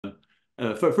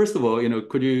First of all,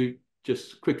 could you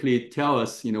just quickly tell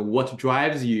us, what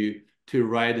drives you to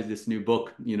write this new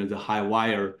book, The High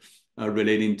Wire,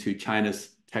 relating to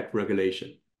China's tech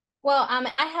regulation? Well,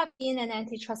 I have been an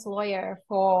antitrust lawyer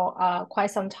for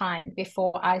quite some time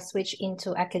before I switched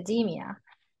into academia.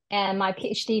 And my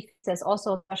PhD thesis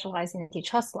also specialized in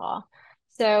antitrust law.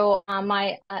 So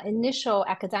my initial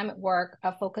academic work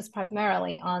focused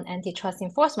primarily on antitrust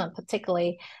enforcement,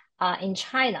 particularly in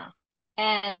China.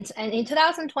 And in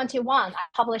 2021, I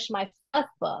published my first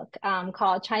book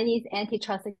called Chinese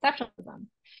Antitrust Exceptionalism.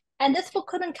 And this book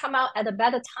couldn't come out at a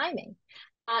better timing.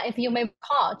 If you may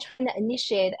recall, China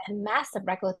initiated a massive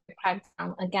regulatory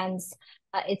crackdown against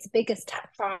its biggest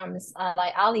tech firms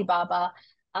like Alibaba,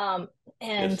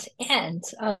 Yes.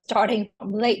 starting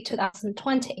from late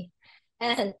 2020.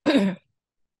 And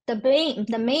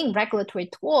the main regulatory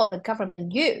tool the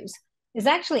government used is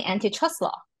actually antitrust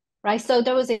law, right? So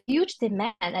there was a huge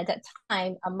demand at that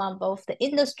time among both the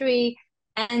industry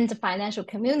and the financial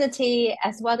community,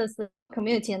 as well as the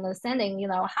community understanding,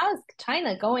 how is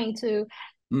China going to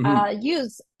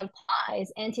use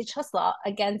applies antitrust law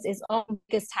against its own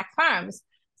biggest tech firms.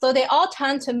 So they all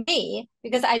turned to me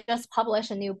because I just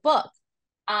published a new book.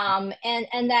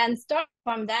 And then start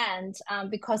from then,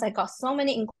 because I got so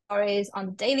many inquiries on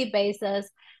a daily basis,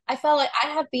 I felt like I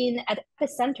have been at the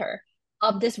epicenter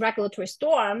of this regulatory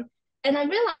storm. And I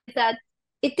realized that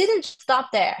it didn't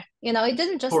stop there. It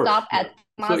didn't just stop at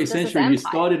so essentially you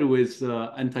started with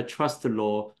antitrust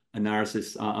law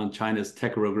analysis on China's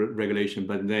tech regulation,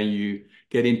 but then you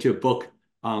get into a book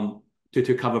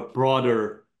to cover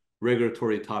broader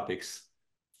regulatory topics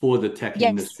for the tech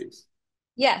industries.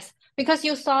 Yes, because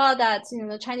you saw that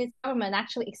the Chinese government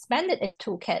actually expanded its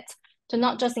toolkit to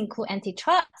not just include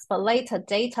antitrust, but later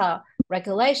data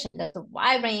regulation. There's a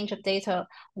wide range of data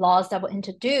laws that were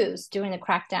introduced during the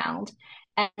crackdown,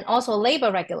 and also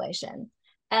labor regulation.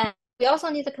 And we also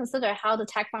need to consider how the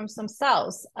tech firms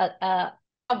themselves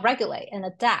regulate and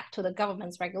adapt to the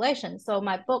government's regulations. So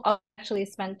my book actually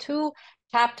spent 2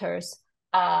 chapters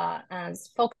and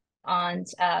focused on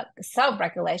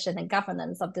self-regulation and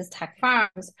governance of these tech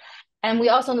firms. And we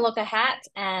also look ahead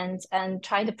and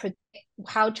try to predict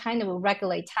how China will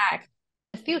regulate tech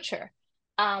in the future.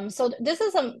 So this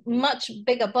is a much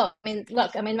bigger book.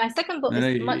 My second book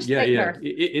is much bigger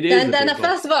than the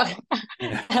first book.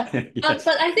 Yes.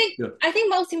 But I think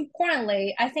most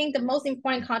importantly, the most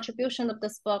important contribution of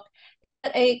this book,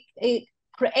 it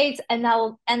creates an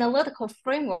analytical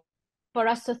framework for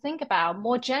us to think about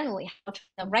more generally how to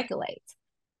regulate.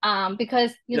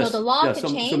 Because the law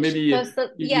can change. So maybe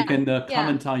you can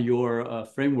comment on your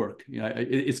framework.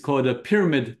 It's called a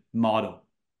pyramid model,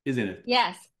 isn't it?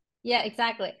 Yes. Yeah,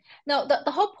 exactly. No,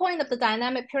 the whole point of the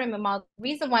dynamic pyramid model, the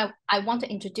reason why I want to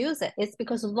introduce it is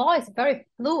because the law is very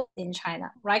fluid in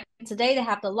China, right? Today they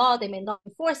have the law, they may not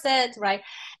enforce it, right?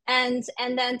 And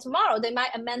then tomorrow they might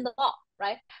amend the law,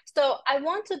 right? So I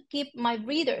want to give my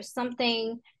readers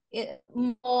something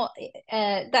more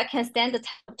that can stand the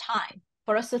test of time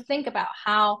for us to think about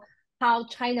how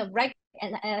China regulates,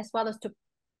 and as well as to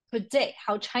predict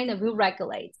how China will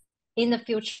regulate in the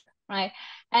future. Right.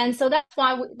 And so that's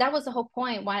why that was the whole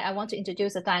point why I want to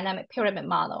introduce a dynamic pyramid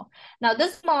model. Now,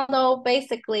 this model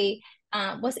basically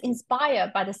was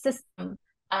inspired by the system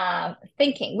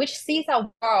thinking, which sees our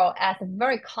world as a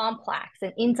very complex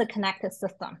and interconnected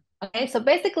system. Okay, so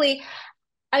basically,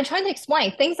 I'm trying to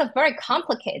explain things are very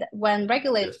complicated when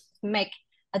regulators make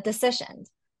a decision.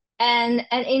 And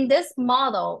in this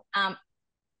model,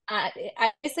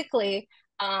 I basically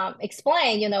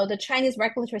explain, the Chinese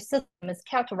regulatory system is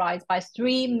characterized by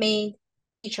 3 main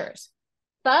features.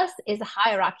 First is a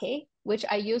hierarchy, which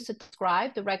I use to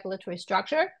describe the regulatory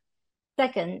structure.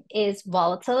 Second is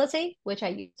volatility, which I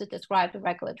use to describe the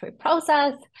regulatory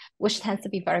process, which tends to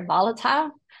be very volatile.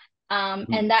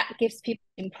 And that gives people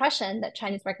the impression that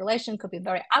Chinese regulation could be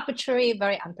very arbitrary,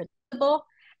 very unpredictable.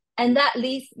 And that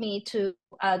leads me to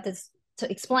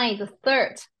explain the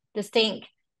third distinct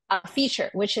feature,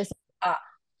 which is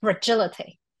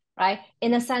fragility, right?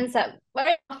 In the sense that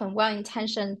very often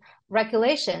well-intentioned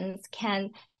regulations can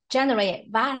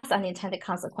generate vast unintended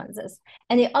consequences.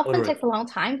 And it often takes a long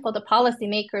time for the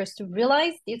policymakers to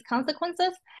realize these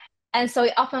consequences. And so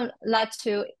it often led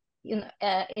to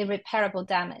irreparable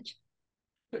damage.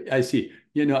 I see.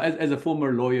 As a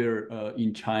former lawyer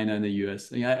in China and the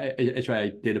US, actually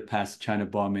I did a past China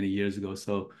bar many years ago.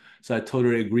 So I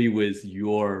totally agree with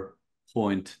your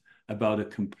point about the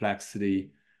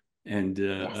complexity and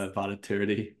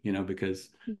volatility, because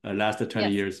last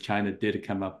 20 years, China did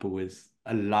come up with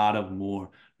a lot of more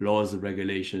laws and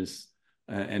regulations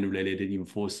and related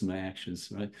enforcement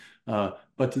actions, right?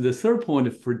 But the third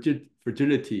point,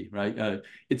 fragility, right?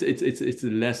 It's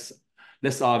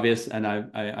less obvious, and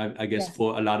I guess Yes.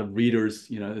 for a lot of readers,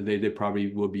 they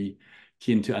probably will be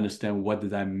keen to understand what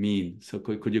does that mean. So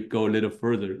could you go a little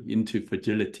further into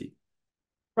fragility?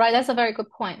 Right, that's a very good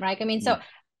point, right? I mean, so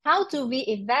how do we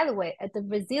evaluate the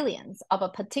resilience of a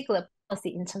particular policy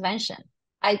intervention?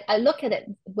 I look at it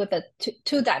with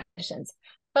two dimensions.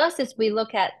 First is we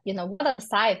look at, what are the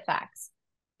side effects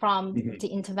from the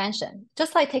intervention?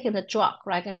 Just like taking the drug,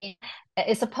 right? I mean,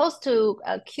 it's supposed to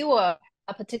cure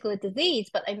a particular disease,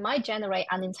 but it might generate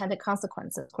unintended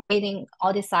consequences, creating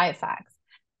all these side effects.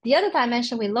 The other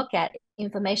dimension we look at is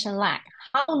information lack.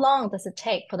 How long does it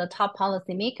take for the top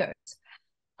policymakers,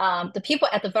 the people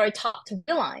at the very top, to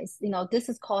realize, this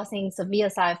is causing severe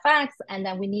side effects, and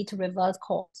then we need to reverse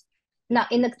course. Now,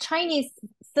 in the Chinese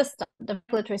system, the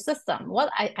regulatory system,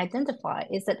 what I identify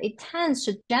is that it tends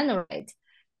to generate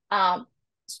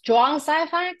strong side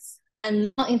effects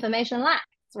and no information lacks,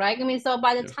 right? I mean, so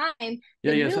by the time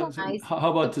they realize So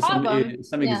how about the problem,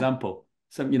 some example?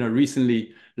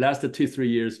 Recently, last 2-3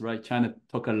 years, right? China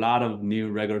took a lot of new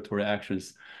regulatory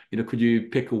actions. Could you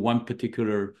pick one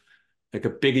particular, like a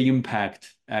big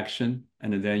impact action,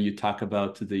 and then you talk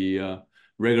about the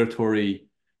regulatory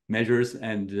measures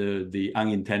and the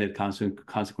unintended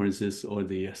consequences or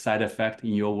the side effect,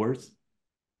 in your words?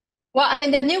 Well,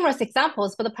 and the numerous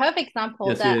examples, but the perfect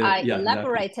example that I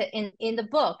elaborated exactly. in the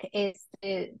book is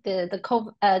the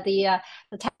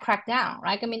tech crackdown,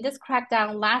 right? I mean, this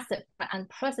crackdown lasted for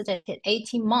unprecedented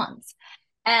 18 months.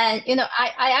 And,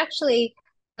 I actually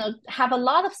have a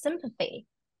lot of sympathy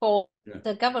for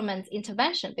the government's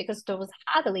intervention, because there was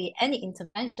hardly any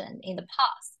intervention in the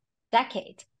past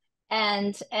decade.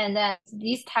 And then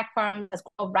these tech firms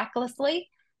grow recklessly,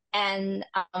 and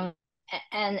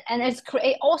it's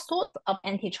create all sorts of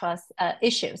antitrust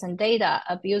issues and data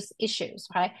abuse issues,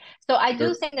 right? So I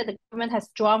do think that the government has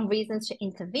strong reasons to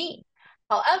intervene.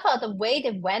 However, the way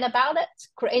they went about it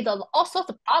created all sorts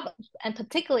of problems, and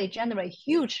particularly generate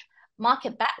huge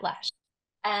market backlash.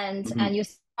 And you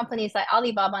see companies like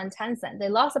Alibaba and Tencent, they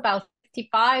lost about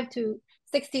 55 to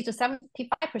 60 to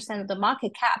 75% of the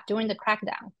market cap during the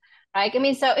crackdown, right? I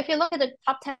mean, so if you look at the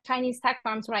top 10 Chinese tech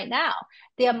firms right now,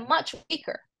 they are much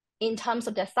weaker in terms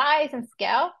of their size and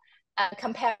scale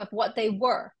compared with what they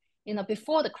were,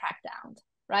 before the crackdown,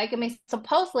 right? I mean,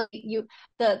 supposedly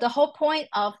the whole point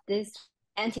of this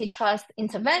antitrust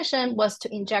intervention was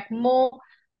to inject more,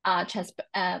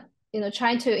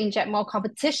 trying to inject more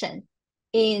competition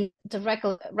in the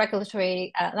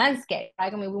regulatory landscape,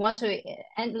 right? I mean, we want to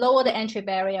lower the entry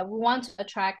barrier. We want to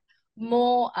attract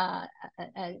more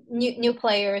new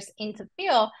players into the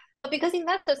field, but because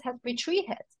investors have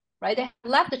retreated, right? They have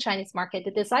left the Chinese market.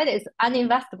 They decided it's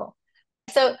uninvestable.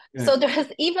 So there's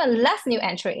even less new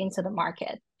entry into the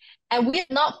market. And we're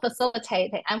not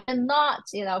facilitating,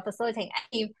 facilitating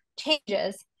any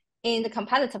changes in the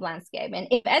competitive landscape. And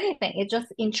if anything, it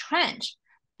just entrenched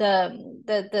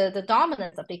the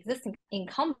dominance of the existing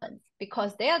incumbents,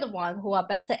 because they are the ones who are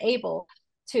better able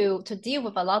to deal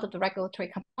with a lot of the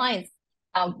regulatory compliance,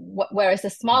 whereas the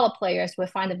smaller players will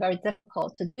find it very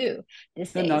difficult to do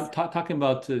these days. Now, talking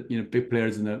about big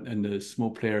players and the small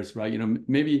players, right?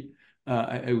 Maybe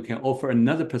we can offer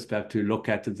another perspective to look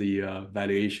at the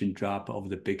valuation drop of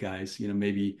the big guys.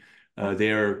 Maybe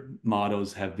their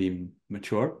models have been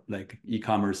mature, like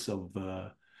e-commerce of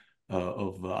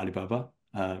Alibaba.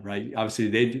 Right.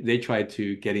 Obviously, they try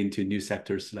to get into new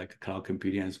sectors like cloud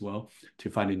computing as well to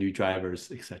find new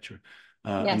drivers, etc.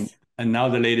 Yes. And now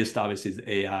the latest, obviously, is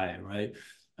AI, right?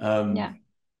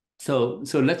 So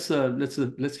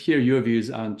let's hear your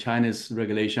views on China's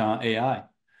regulation on AI,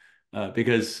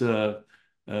 because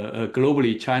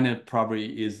globally, China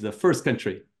probably is the first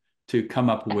country to come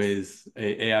up with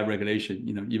a AI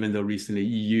regulation. Even though recently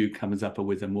EU comes up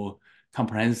with a more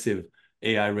comprehensive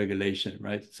AI regulation,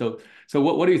 right? So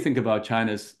what do you think about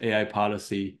China's AI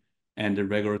policy and the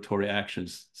regulatory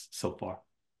actions so far?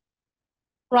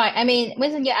 Right. I mean,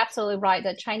 Winston, you're absolutely right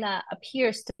that China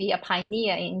appears to be a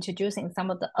pioneer in introducing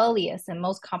some of the earliest and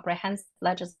most comprehensive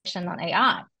legislation on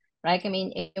AI, right? I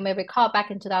mean, if you may recall, back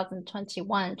in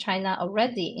 2021, China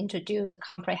already introduced a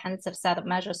comprehensive set of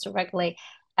measures to regulate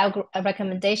a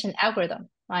recommendation algorithm,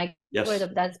 right?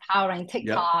 Algorithm that's powering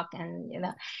TikTok and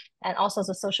all sorts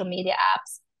of social media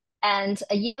apps. And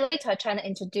a year later, China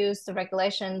introduced the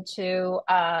regulation to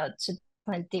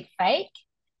deep fake.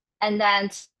 And then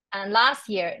last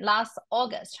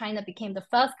August, China became the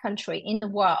first country in the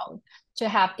world to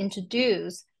have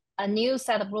introduced a new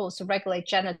set of rules to regulate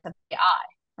generative AI,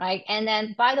 right? And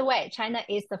then, by the way, China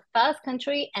is the first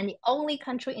country and the only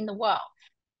country in the world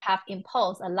have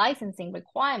imposed a licensing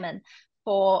requirement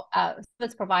for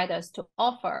service providers to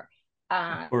offer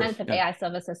generative AI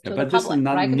services to the but this public. is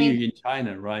not right? new in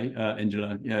China, right,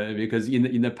 Angela? Yeah, because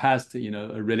in the past,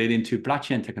 relating to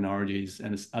blockchain technologies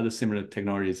and other similar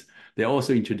technologies, they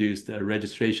also introduced a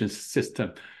registration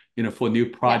system, for new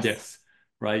projects,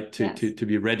 right, to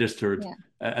be registered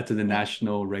at the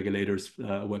national regulators'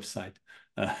 website.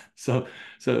 So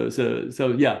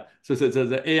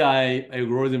the AI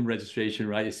algorithm registration,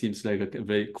 right? It seems like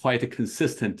quite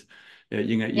consistent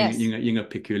in a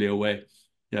peculiar way.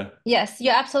 Yeah. Yes,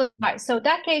 you're absolutely right. So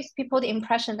that gives people the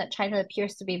impression that China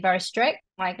appears to be very strict.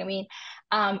 Like,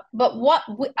 but what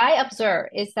I observe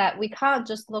is that we can't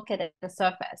just look at it at the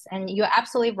surface. And you're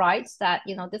absolutely right that,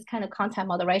 this kind of content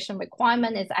moderation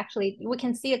requirement is actually, we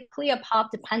can see a clear path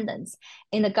dependence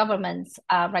in the government's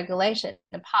regulation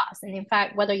in the past. And in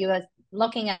fact, whether you are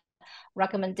looking at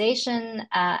recommendation,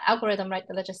 algorithm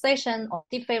legislation, or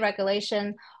deepfake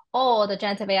regulation, or the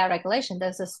generative AI regulation,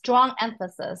 there's a strong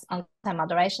emphasis on content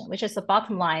moderation, which is the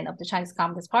bottom line of the Chinese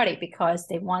Communist Party because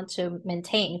they want to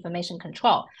maintain information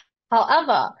control.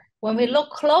 However, when we look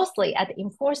closely at the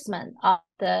enforcement of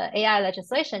the AI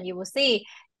legislation, you will see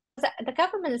that the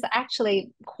government is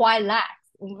actually quite lax,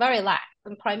 very lax,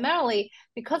 and primarily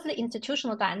because of the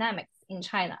institutional dynamics in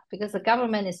China, because the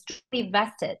government is truly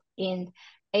vested in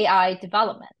AI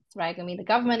development. Right? The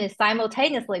government is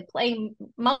simultaneously playing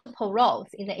multiple roles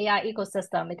in the AI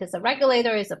ecosystem. It is a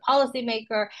regulator, it's a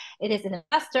policymaker, it is an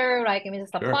investor, right? The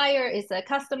supplier, it's a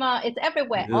customer, it's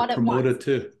everywhere, all at once.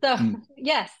 Too. So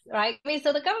yes, right?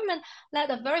 So the government led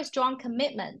a very strong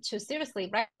commitment to seriously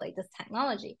regulate this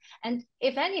technology. And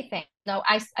if anything,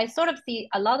 I sort of see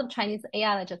a lot of Chinese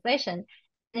AI legislation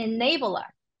an enabler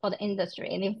for the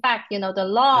industry. And in fact, the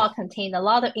law contained a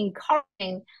lot of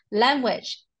encouraging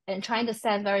language and trying to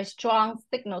send very strong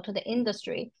signal to the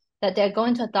industry that they're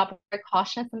going to adopt a very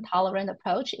cautious and tolerant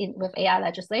approach with AI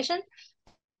legislation.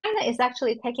 China is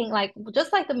actually taking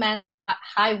just like the man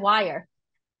high wire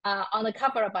on the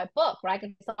cover of my book, right?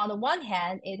 So on the one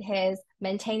hand, it is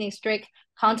maintaining strict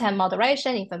content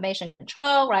moderation, information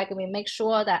control, right? We make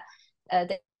sure that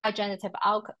the generative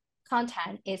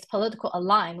content is politically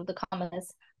aligned with the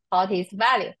Communist Party's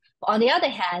value. But on the other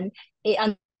hand, it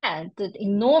understands the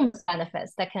enormous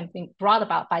benefits that can be brought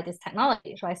about by these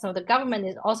technologies, right? So the government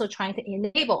is also trying to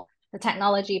enable the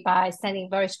technology by sending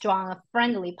very strong,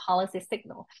 friendly policy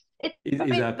signal. It's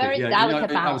very delicate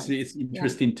balance. Obviously, it's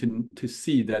interesting to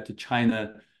see that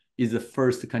China is the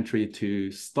first country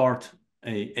to start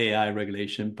a AI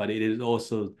regulation, but it is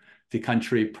also the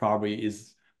country probably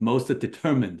is most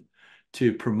determined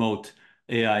to promote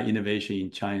AI innovation in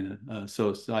China.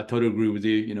 So I totally agree with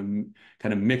you.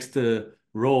 Kind of mixed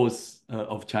roles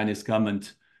of Chinese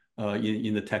government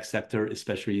in the tech sector,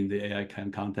 especially in the AI kind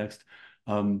of context.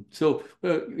 So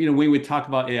when we talk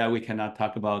about AI, we cannot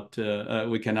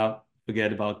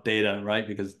forget about data, right?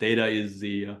 Because data is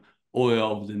the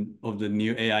oil of the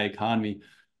new AI economy.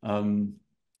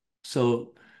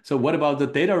 So what about the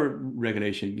data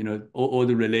regulation? All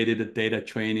the related data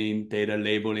training, data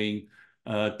labeling,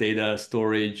 data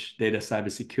storage, data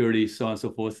cybersecurity, so on and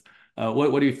so forth.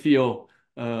 What do you feel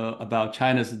about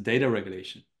China's data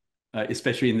regulation,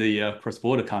 especially in the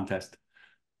cross-border context?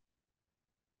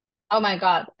 Oh my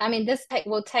God. This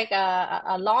will take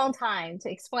a long time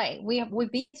to explain.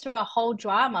 We've been through a whole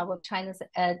drama with China's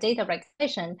data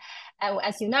regulation.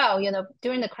 As you know,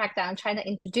 during the crackdown, China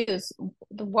introduced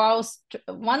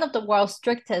one of the world's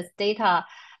strictest data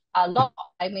law.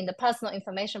 The personal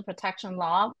information protection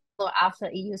law after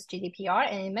EU's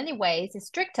GDPR, and in many ways it's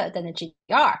stricter than the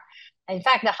GDPR. In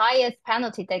fact, the highest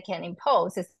penalty they can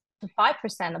impose is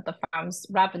 5% of the firm's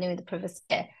revenue in the previous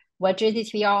year, where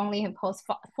GDPR only imposed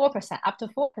 4%, up to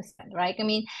 4%, right?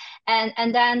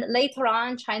 And then later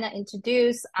on, China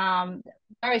introduced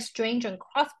very stringent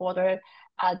cross-border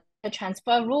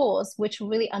transfer rules, which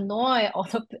really annoy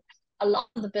a lot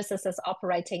of the businesses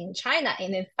operating in China,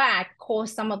 and in fact,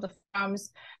 caused some of the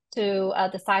firms to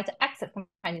decide to exit from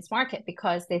the Chinese market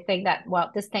because they think that,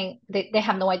 this thing, they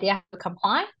have no idea how to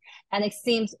comply. And it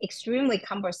seems extremely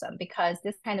cumbersome because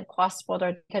this kind of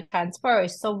cross-border data transfer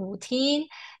is so routine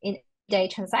in day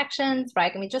transactions,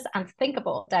 right? Just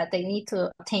unthinkable that they need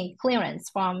to obtain clearance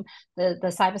from the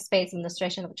cyberspace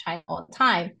administration of China all the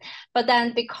time. But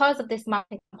then because of this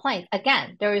market complaint,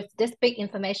 again, there is this big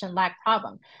information lag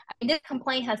problem. This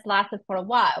complaint has lasted for a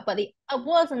while, but it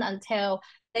wasn't until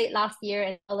late last year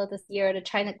and early this year, the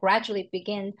China gradually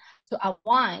begin to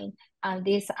unwind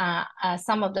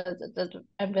some of the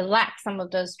relax some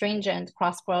of the stringent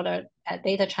cross-border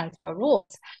data transfer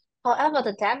rules. However,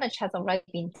 the damage has already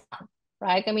been done,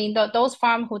 right? I mean, those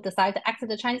firms who decide to exit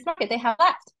the Chinese market, they have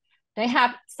left. They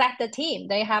have sacked the team.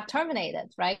 They have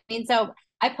terminated, right? I mean, so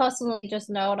I personally just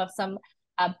know of some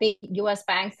big U.S.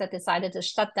 banks that decided to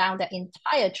shut down their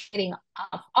entire trading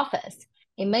office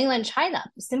in mainland China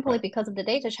simply because of the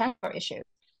data transfer issue,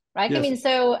 right? Yes. I mean,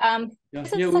 so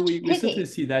this is such we pity. certainly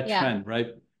see that trend,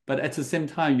 right? But at the same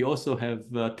time, you also have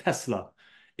Tesla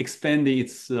expanding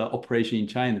its operation in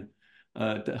China.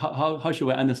 How should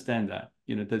I understand that?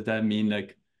 Does that mean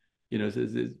like,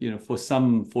 for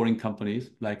some foreign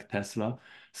companies like Tesla,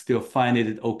 still find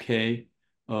it okay,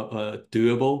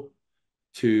 doable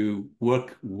to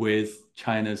work with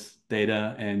China's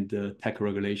data and tech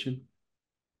regulation?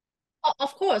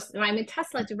 Of course, right? I mean,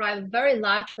 Tesla derives a very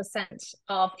large percent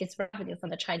of its revenue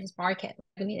from the Chinese market.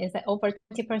 I mean, it's over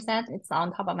 20%. It's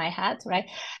on top of my head, right?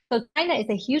 So China is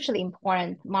a hugely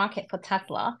important market for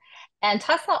Tesla. And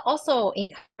Tesla also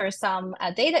encounters some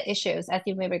data issues. As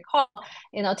you may recall,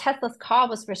 Tesla's car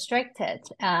was restricted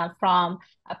from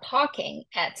parking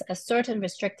at a certain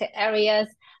restricted areas,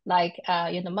 like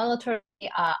military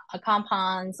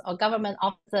compounds or government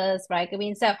offices, right? I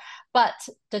mean, so, but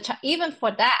even for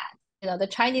that, the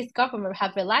Chinese government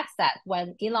have relaxed that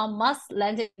when Elon Musk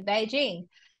landed in Beijing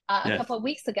a couple of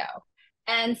weeks ago.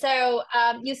 And so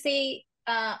you see,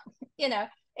 at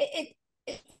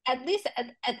least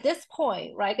at this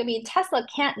point, right? I mean, Tesla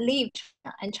can't leave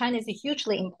China, and China is a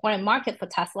hugely important market for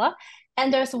Tesla.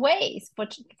 And there's ways for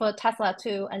Tesla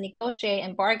to negotiate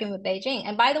and bargain with Beijing.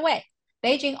 And by the way,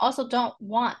 Beijing also don't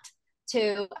want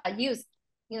to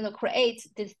create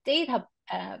this data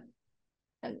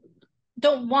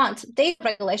don't want data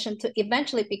regulation to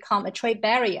eventually become a trade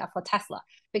barrier for Tesla,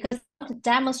 because to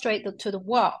demonstrate to the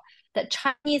world that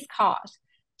Chinese cars,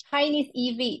 Chinese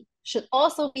EV should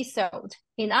also be sold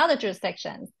in other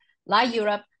jurisdictions like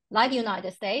Europe, like the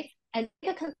United States, and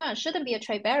data concern shouldn't be a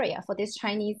trade barrier for these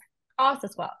Chinese cars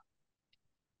as well.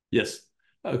 Yes.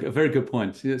 Okay, very good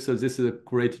point. So this is a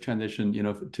great transition,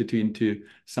 into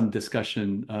some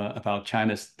discussion about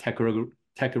China's tech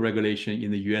regulation in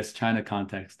the U.S.-China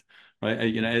context. Right,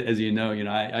 as you know,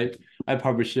 I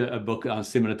published a book on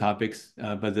similar topics,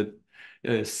 but the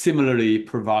similarly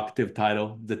provocative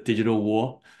title, "The Digital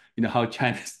War," how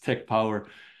China's tech power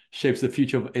shapes the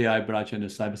future of AI, blockchain,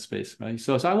 and cyberspace. Right.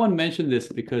 So I want to mention this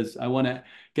because I want to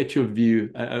get your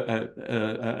view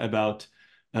about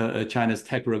China's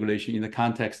tech regulation in the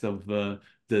context of the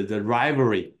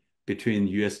rivalry between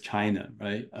U.S.-China.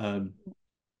 Right.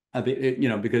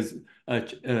 Because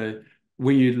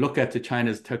when you look at the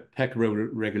China's tech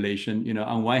regulation,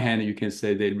 on one hand, you can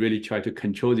say they really try to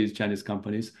control these Chinese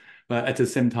companies, but at the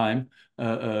same time,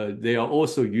 they are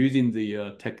also using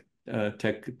the tech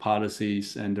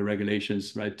policies and the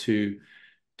regulations, right, to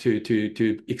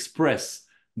express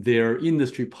their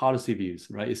industry policy views,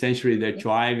 right? Essentially, they're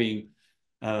driving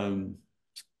the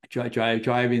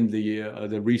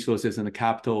resources and the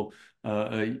capital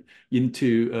in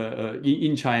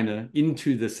China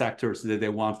into the sectors that they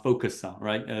want to focus on,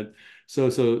 right?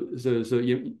 So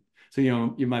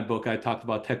in my book, I talked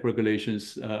about tech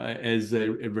regulations as a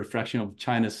reflection of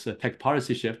China's tech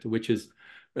policy shift, which is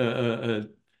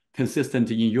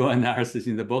consistent in your analysis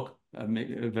in the book. I'm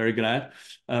very glad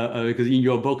because in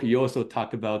your book you also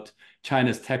talk about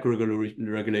China's tech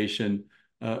regulation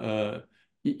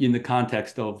in the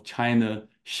context of China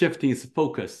shifting its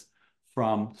focus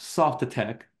from soft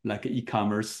tech like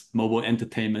e-commerce, mobile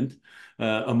entertainment,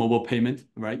 mobile payment,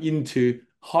 right, into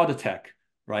hard tech,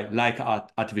 right, like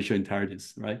artificial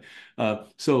intelligence, right?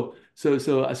 So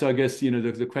I guess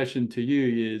the question to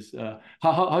you is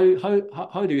how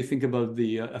do you think about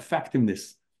the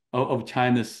effectiveness of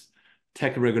China's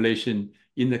tech regulation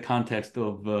in the context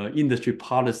of industry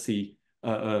policy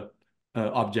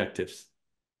objectives?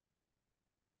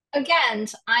 Again,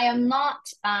 I am not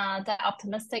that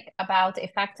optimistic about the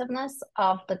effectiveness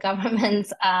of the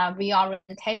government's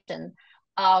reorientation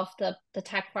of the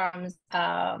tech firms'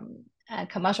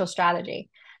 commercial strategy.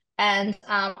 And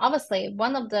obviously,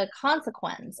 one of the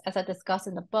consequences, as I discussed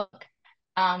in the book,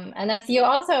 and as you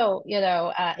also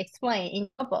explain in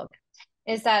your book,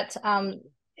 is that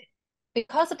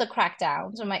because of the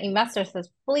crackdown, so my investors has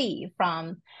flee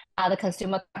from the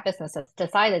consumer businesses,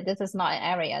 decided this is not an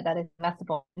area that is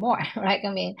investable anymore, right? I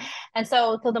mean, and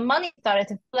so the money started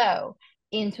to flow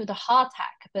into the hard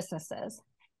tech businesses,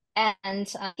 and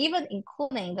even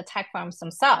including the tech firms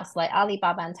themselves, like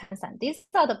Alibaba and Tencent. These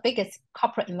are the biggest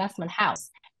corporate investment house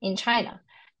in China.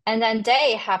 And then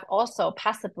they have also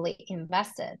passively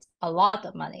invested a lot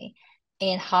of money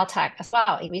in hard tech as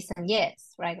well in recent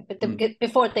years, right? But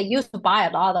before they used to buy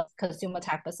a lot of consumer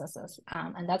tech businesses,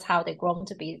 and that's how they've grown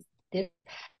to be this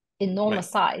enormous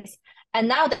size. And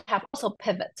now they have also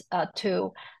pivot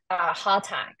to hard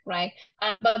tech, right?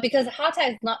 But because hard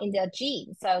tech is not in their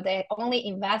genes, so they only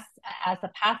invest as a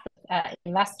passive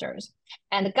investors.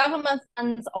 And the government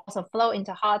funds also flow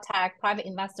into hard tech, private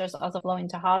investors also flow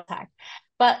into hard tech.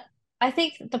 But I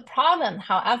think the problem,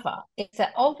 however, is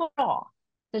that overall,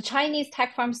 the Chinese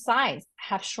tech firm size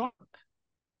have shrunk,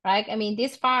 right? I mean,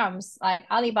 these firms like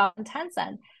Alibaba and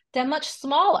Tencent, they're much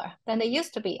smaller than they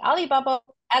used to be. Alibaba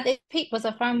at its peak was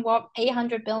a firm worth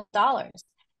 $800 billion.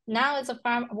 Now it's a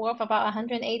firm worth about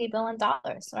 $180 billion,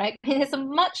 right? I mean, it's a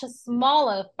much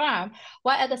smaller firm,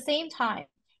 while at the same time,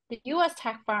 the US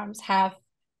tech firms have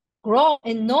grown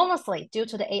enormously due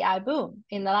to the AI boom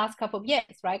in the last couple of years,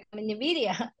 right? I mean,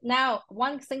 NVIDIA, now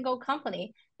one single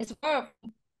company is worth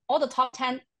all the top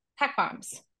 10 tech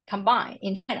firms combined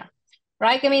in China,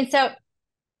 right? I mean, so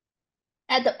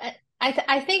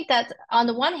I think that on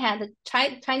the one hand, the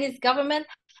Chinese government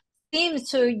seems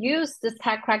to use this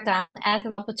tech crackdown as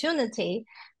an opportunity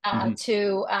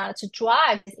to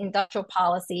drive this industrial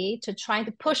policy, to try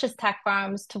to push its tech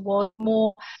firms towards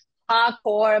more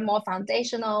hardcore, more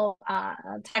foundational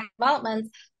tech developments.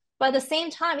 But at the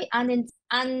same time,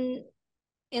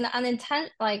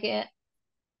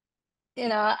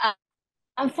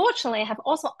 unfortunately, have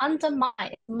also undermined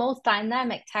its most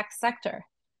dynamic tech sector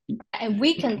and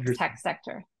weakened the tech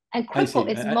sector and crippled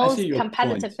its most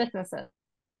competitive businesses.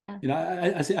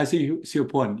 I see your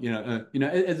point.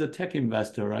 As a tech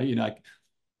investor, right?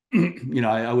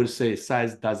 I would say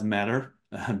size does matter,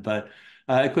 but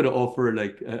I could offer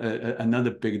like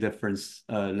another big difference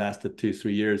last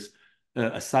 2-3 years.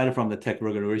 Aside from the tech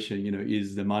regulation,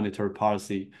 is the monetary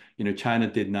policy. China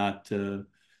did not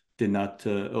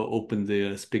open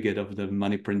the spigot of the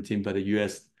money printing, but the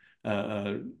U.S.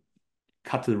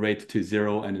 Cut the rate to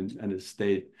zero and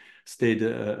stayed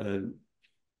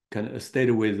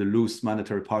with the loose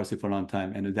monetary policy for a long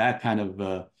time, and that kind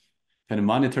of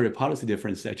monetary policy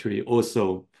difference actually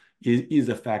also is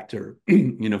a factor,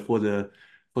 for the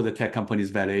tech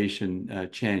companies' valuation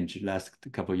change last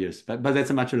couple of years. But that's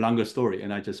a much longer story,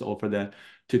 and I just offer that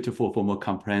for more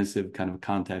comprehensive kind of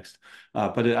context.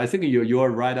 But I think you're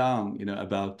right on,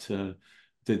 about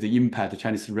the impact, the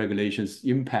Chinese regulations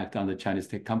impact on the Chinese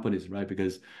tech companies, right?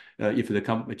 Because if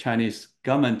the Chinese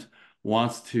government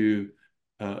wants to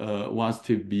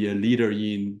be a leader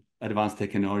in advanced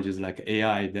technologies like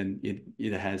AI, then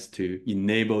it has to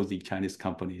enable the Chinese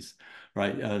companies,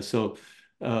 right? So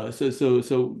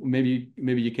maybe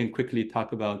you can quickly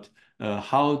talk about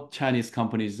how Chinese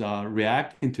companies are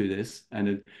reacting to this,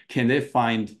 and can they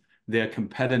find their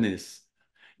competitiveness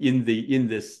in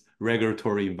this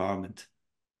regulatory environment?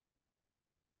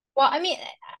 Well, I mean,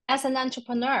 as an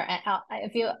entrepreneur,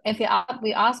 we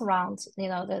ask around,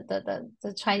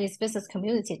 the Chinese business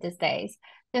community these days,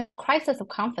 there's a crisis of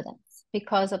confidence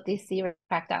because of this serious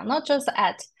crackdown, not just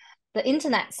at the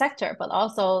internet sector, but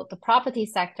also the property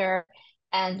sector.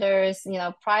 And there's,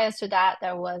 prior to that,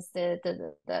 there was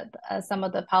some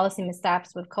of the policy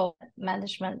missteps with COVID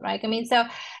management, right? I mean,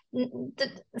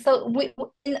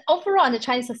 overall in the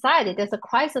Chinese society, there's a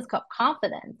crisis of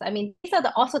confidence. I mean, these are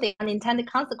also the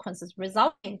unintended consequences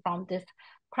resulting from this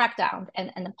crackdown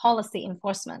and the policy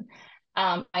enforcement.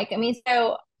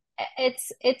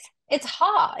 It's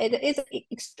hard. It is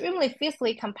extremely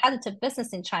fiercely competitive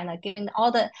business in China, given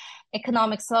all the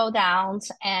economic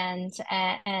slowdowns and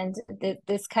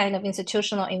this kind of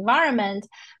institutional environment,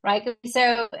 right?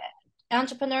 So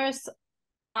entrepreneurs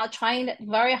are trying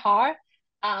very hard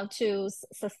to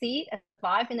succeed and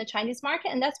survive in the Chinese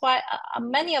market, and that's why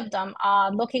many of them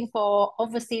are looking for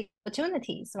overseas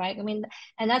opportunities, right? I mean,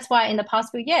 and that's why in the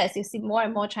past few years you see more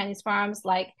and more Chinese firms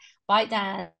like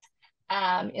ByteDance,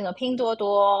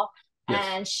 Pinduoduo,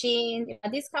 and Shein.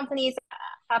 These companies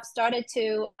have started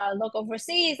to look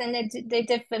overseas, and they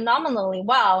did phenomenally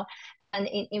well. And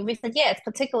in recent years,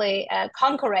 particularly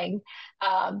conquering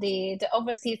the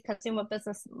overseas consumer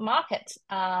business market,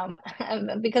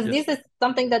 because this is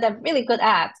something that they're really good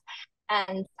at.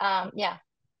 And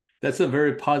that's a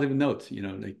very positive note.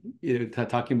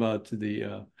 Talking about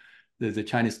the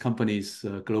Chinese companies'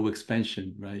 global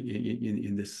expansion, right?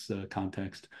 In this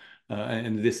context.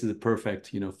 And this is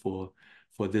perfect, for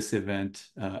this event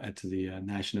at the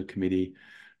National Committee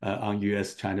on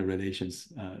U.S.-China relations.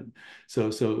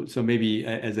 So maybe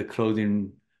as a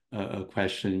closing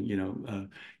question,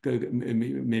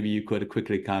 maybe you could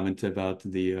quickly comment about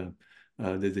the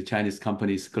Chinese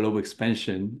companies' global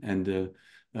expansion and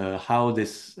how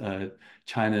this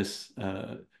China's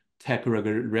tech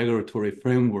regulatory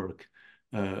framework,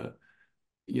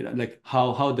 like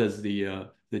how does the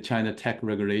China tech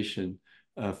regulation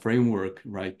framework,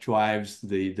 right, drives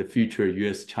the future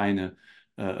U.S.-China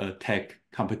tech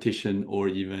competition or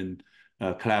even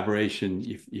collaboration,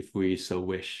 if we so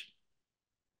wish.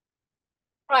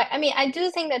 Right. I mean, I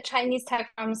do think that Chinese tech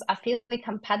firms are fiercely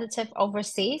competitive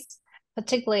overseas,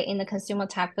 particularly in the consumer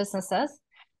tech businesses.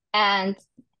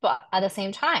 But at the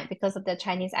same time, because of their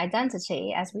Chinese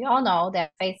identity, as we all know, they're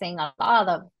facing a lot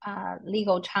of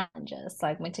legal challenges.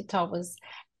 Like when TikTok was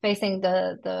facing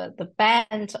the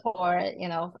ban or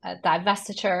a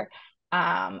divestiture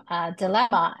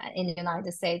dilemma in the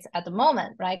United States at the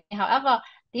moment, right? However,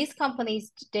 these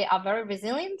companies, they are very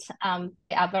resilient,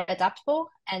 they are very adaptable,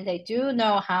 and they do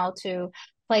know how to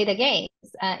play the games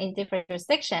in different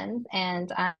jurisdictions.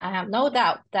 And I have no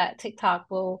doubt that TikTok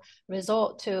will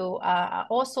resort to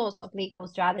all sorts of legal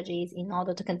strategies in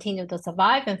order to continue to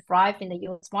survive and thrive in the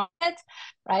US market,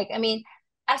 right? I mean,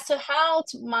 as to how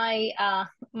my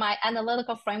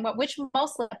analytical framework, which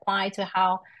mostly apply to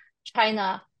how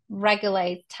China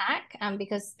regulates tech,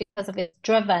 because of it's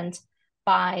driven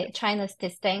by China's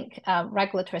distinct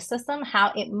regulatory system,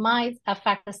 how it might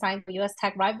affect the Sino-US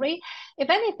tech rivalry. If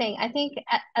anything, I think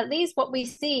at least what we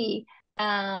see,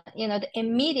 the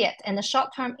immediate and the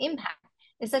short-term impact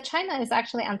is that China is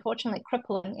actually unfortunately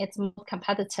crippling its most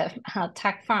competitive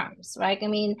tech firms, right? I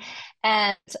mean,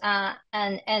 and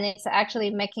it's actually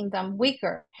making them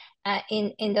weaker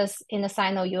in the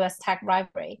Sino-US tech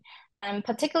rivalry. And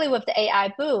particularly with the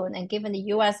AI boom, and given the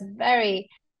U.S. very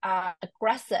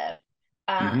aggressive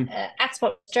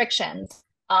export restrictions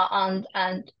on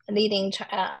leading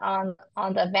on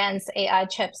the advanced AI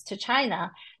chips to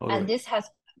China, and this has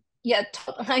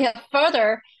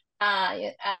further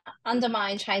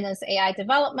undermined China's AI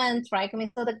development, right? I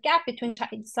mean, so the gap between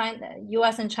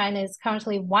U.S. and China is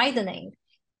currently widening,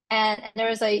 and there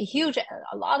is a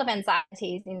lot of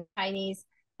anxieties in Chinese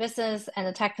business and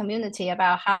the tech community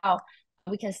about how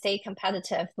we can stay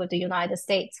competitive with the United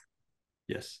States.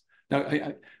 Yes.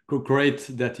 Now, great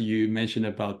that you mentioned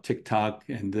about TikTok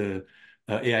and the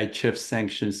AI chip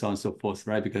sanctions, so on and so forth,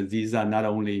 right? Because these are not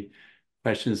only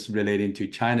questions relating to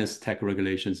China's tech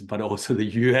regulations, but also the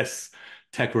U.S.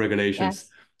 tech regulations.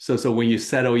 Yes. So when you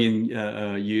settle in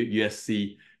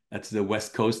USC at the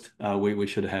West Coast, we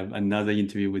should have another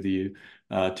interview with you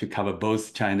to cover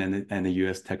both China and the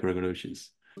U.S. tech regulations.